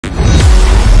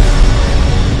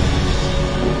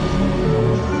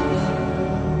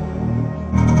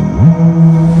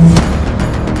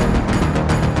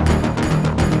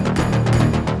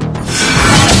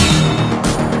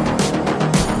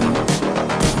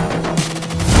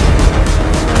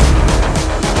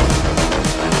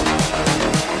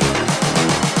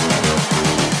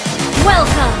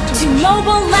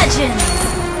Mobile Legends!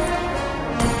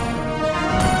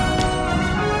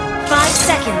 5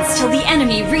 seconds till the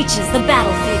enemy reaches the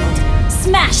battlefield.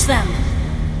 Smash them!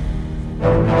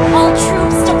 All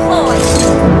troops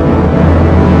deployed!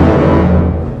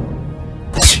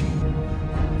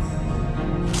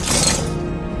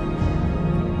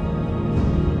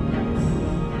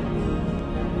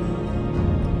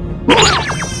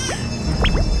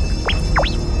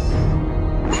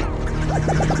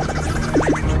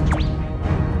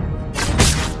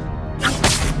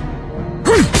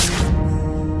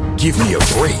 Give me a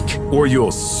break, or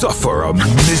you'll suffer a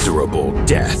miserable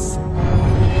death.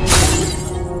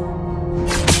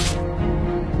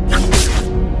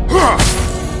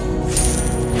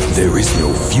 There is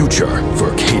no future for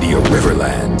Cadia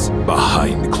Riverlands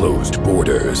behind closed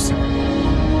borders.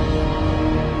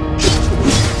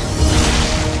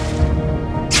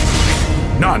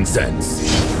 Nonsense!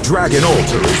 Dragon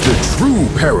Altar is the true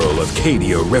peril of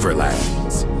Cadia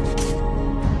Riverlands.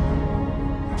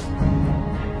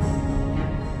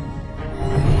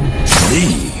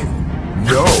 Me?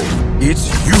 No, it's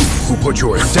you who put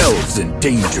yourselves in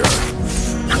danger.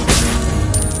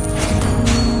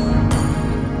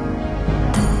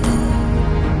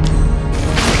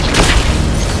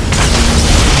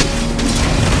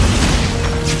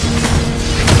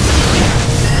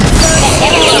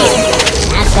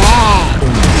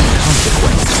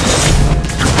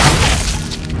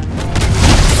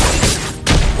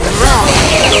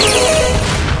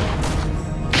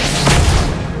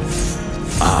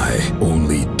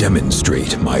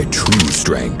 Demonstrate my true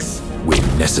strength when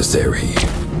necessary.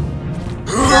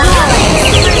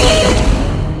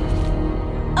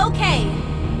 Okay.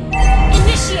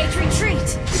 Initiate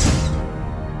retreat.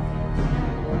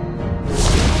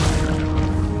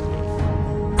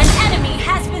 An enemy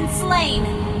has been slain.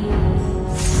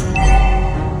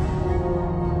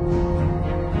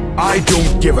 I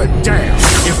don't give a damn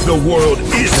if the world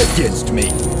is against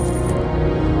me.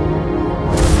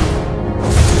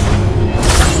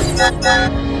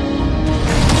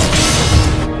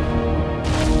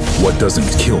 What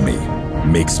doesn't kill me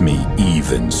makes me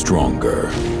even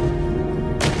stronger.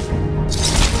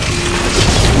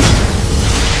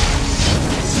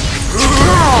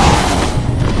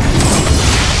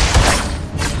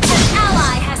 An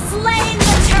ally has slain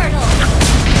the turtle.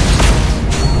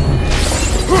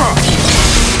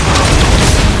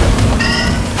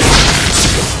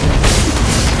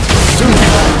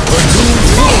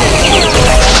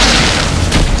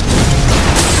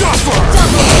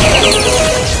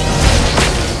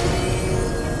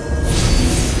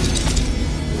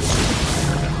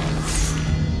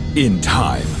 In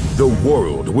time, the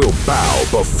world will bow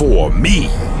before me.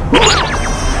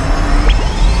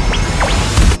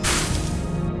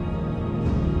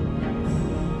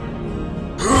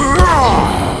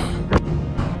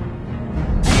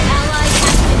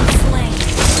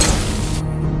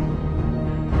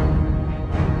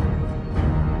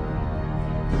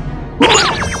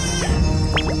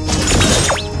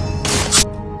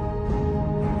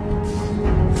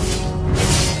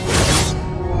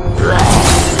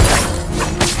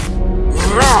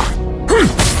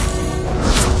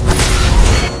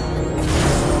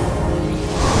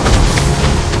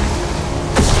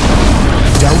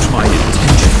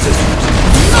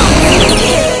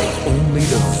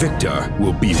 Victor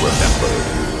will be remembered.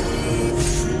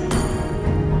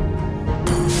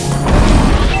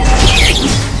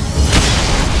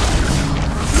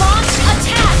 Launch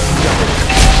attack!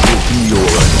 Will be your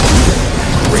undoing,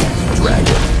 great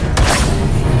dragon.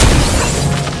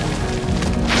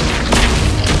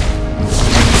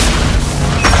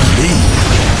 Me?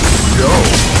 No,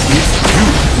 it's you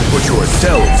who put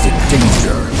yourselves in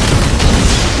danger.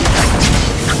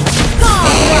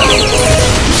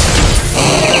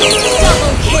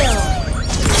 Double kill!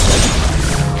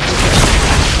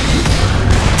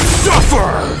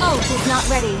 Suffer! Ult is not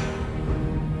ready.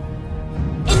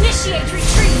 Initiate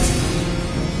retreat!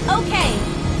 Okay.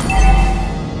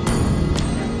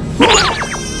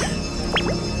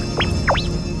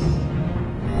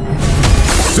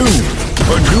 Soon,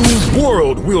 a new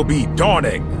world will be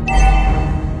dawning.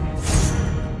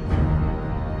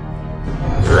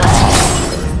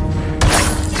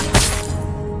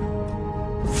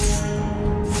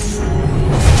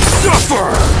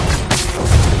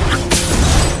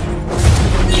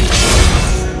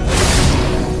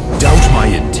 Doubt my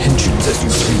intentions as you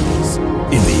please.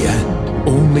 In the end,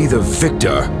 only the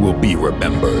victor will be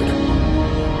remembered.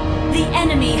 The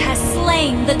enemy has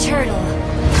slain the turtle.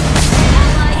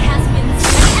 Ally has been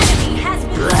slain. Enemy has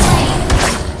been slain.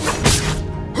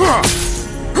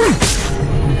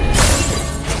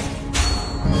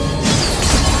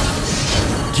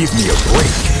 Give me a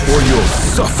break, or you'll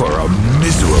suffer a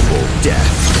miserable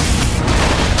death.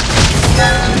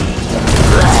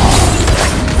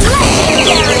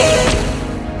 Legendary!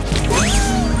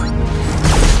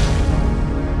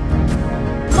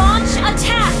 Launch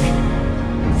attack!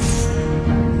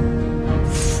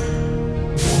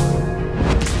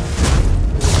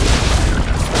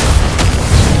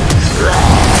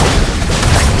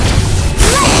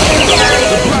 Legendary!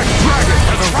 The Black Dragon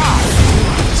has arrived!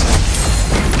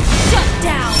 Shut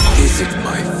down! Is it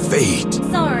my fate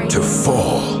Sorry. to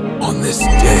fall on this day?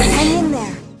 Hang in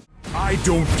there. I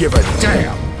don't give a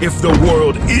damn if the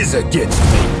world is against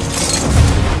me.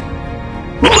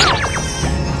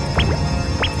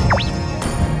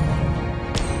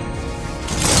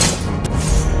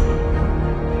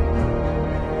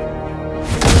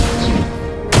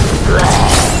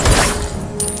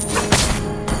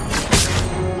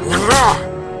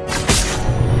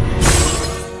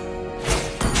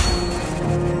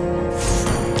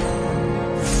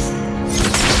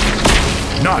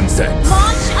 Nonsense!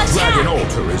 Launch attack! Dragon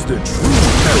Altar is the true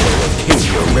peril of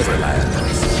Cadia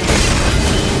Riverlands.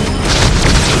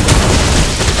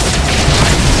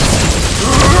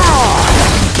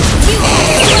 You have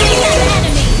slain an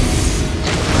enemy!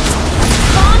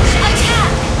 Launch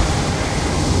attack!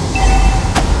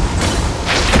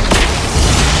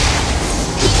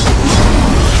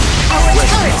 Our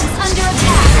turret is under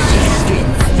attack!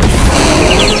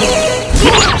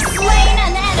 You have slain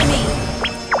an enemy!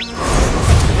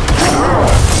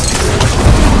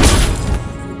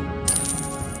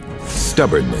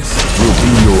 Stubbornness will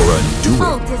be your undoing.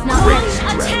 Ult is not Great launch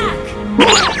dragon. attack!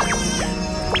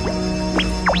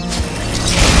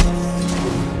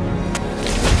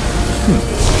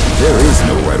 There is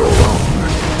no right or wrong,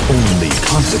 only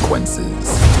consequences.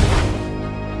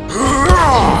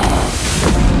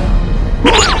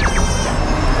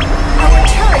 Our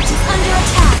turret is under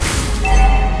attack!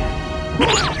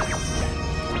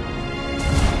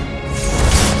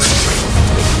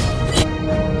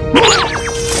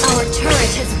 Our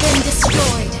turret has been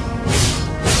destroyed.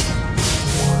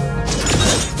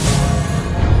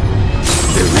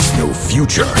 There is no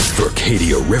future for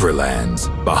Cadia Riverlands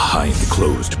behind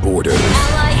closed borders.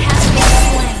 Ally has been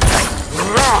slain.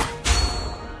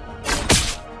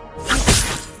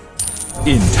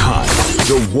 In time,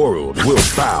 the world will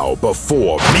bow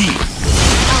before me.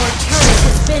 Our turret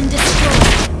has been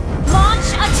destroyed.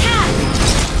 Launch attack!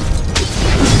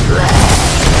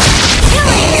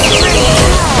 Killing spree!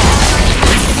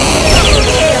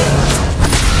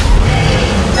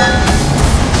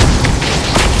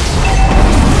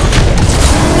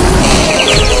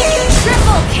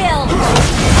 Triple kill!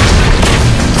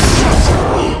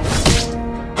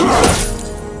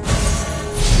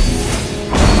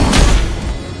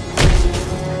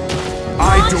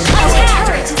 I don't Our care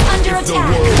turret is under if the attack.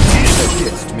 world is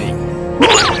against me.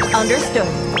 Understood.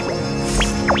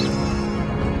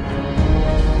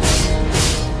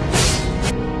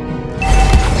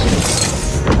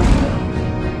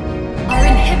 Our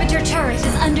inhibitor turret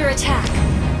is under attack.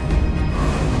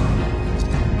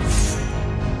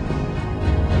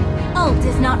 Ult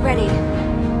is not ready.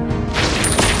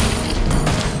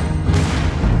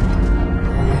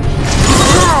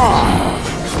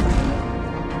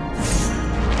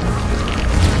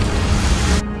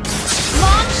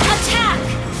 Launch attack!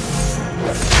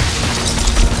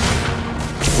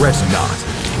 Fret not.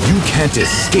 You can't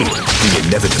escape the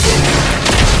inevitable.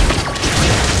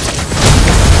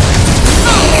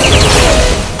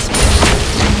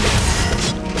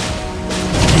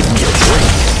 Give me a break,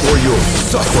 or you'll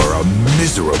suffer a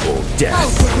miserable death.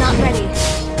 Ult is not ready.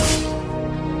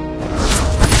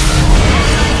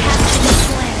 Ally has been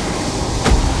slain.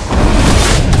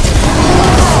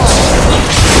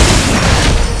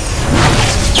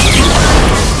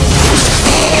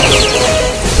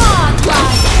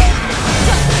 Godlike!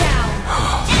 Shut down!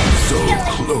 So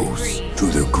close to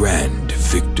the grand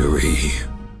victory.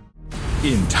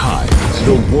 In time,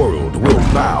 the world will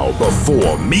bow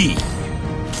before me.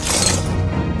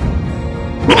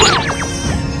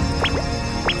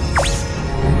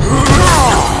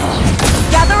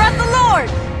 Gather at the Lord!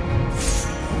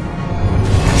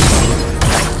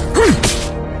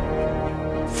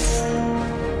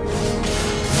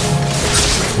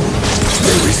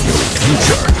 There is no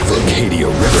future for Cadia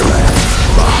Riverland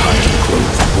behind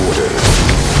closed borders.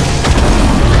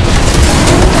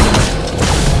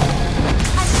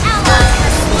 An ally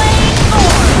has slain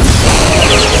Orb!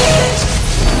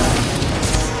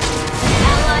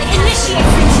 Ally initiate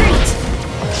retreat!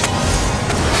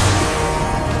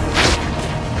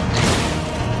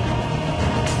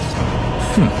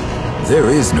 There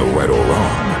is no right or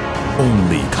wrong,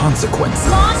 Only consequences.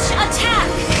 Launch attack!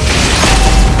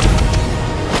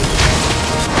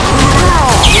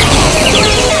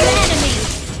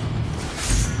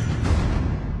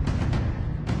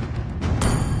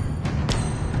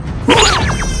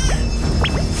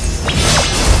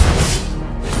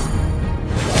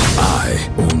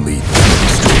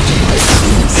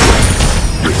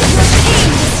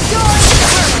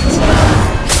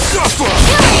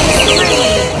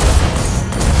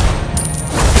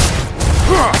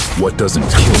 What doesn't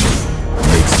kill me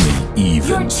makes me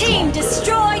even Your team stronger.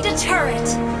 destroyed a turret!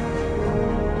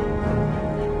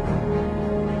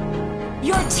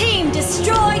 Your team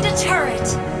destroyed a turret!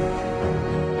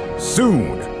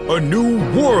 Soon, a new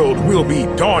world will be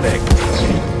dawning!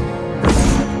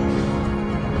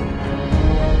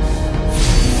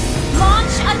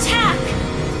 Launch attack!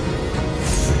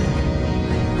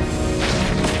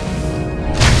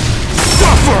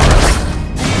 Suffer!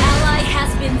 An ally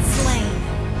has been slain.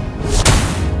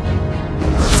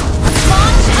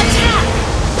 Launch attack!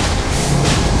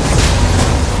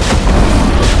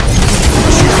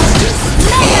 Mega kill!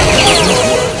 Ally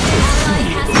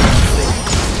has been slain.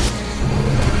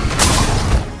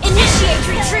 Initiate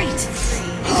retreat!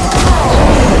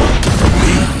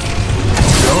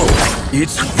 No,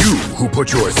 it's you who put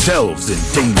yourselves in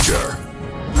danger.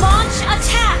 Launch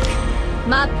attack!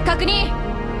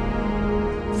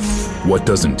 What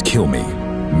doesn't kill me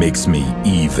makes me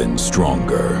even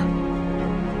stronger.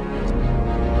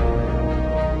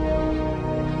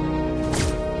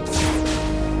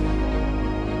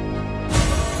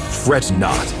 Fret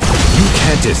not, you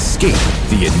can't escape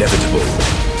the inevitable.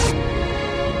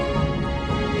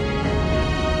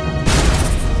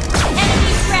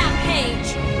 Enemy rampage!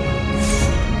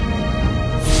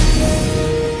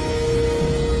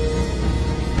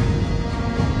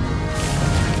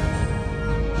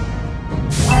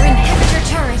 Our inhibitor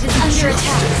turret is under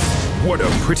attack. What a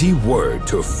pretty word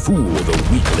to fool the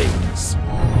weaklings.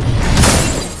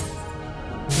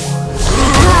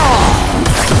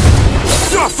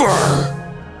 Suffer!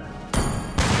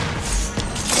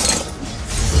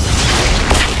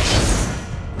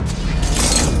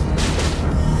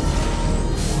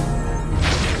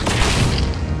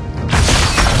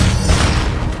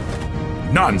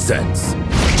 Nonsense!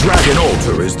 Dragon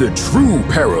Altar is the true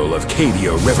peril of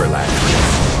Cadia Riverland.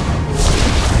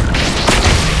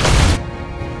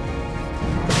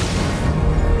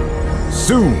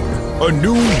 Soon, a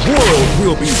new world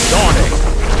will be dawning!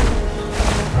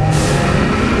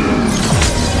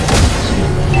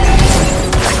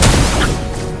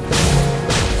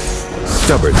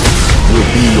 Stubbornness will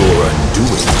be your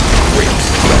undoing, great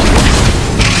friend.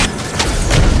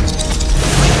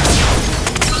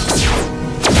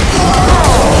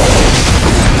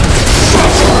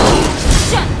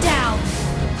 Shut down!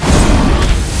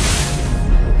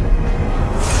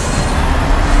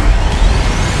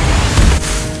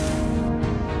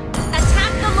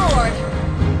 Attack the Lord!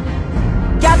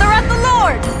 Gather at the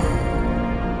Lord!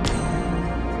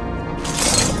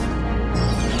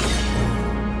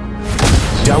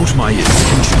 Doubt my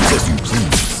intentions as you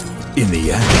please. In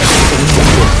the end,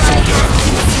 only your fate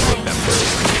will be remembered.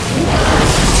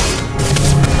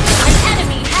 An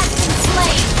enemy has been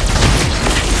slain!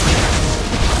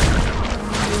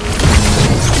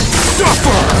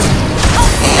 Suffer!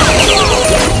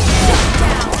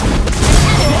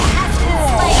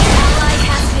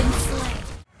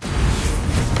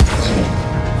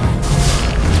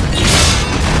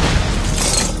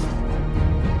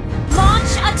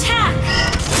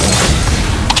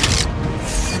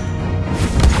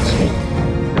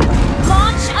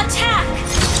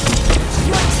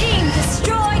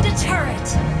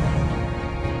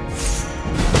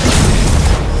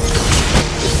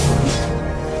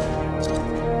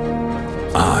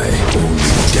 I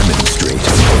only demonstrate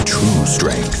my true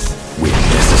strength when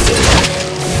necessary.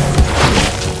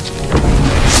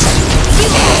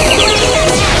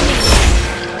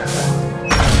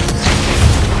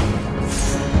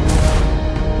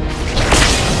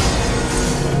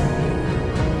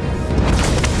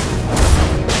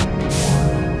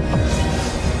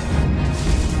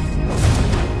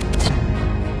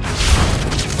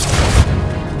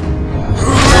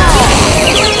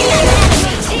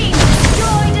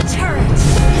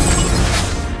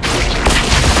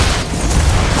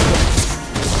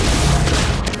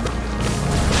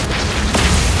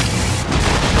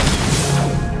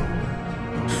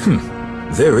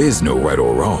 There is no right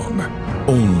or wrong,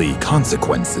 only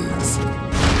consequences.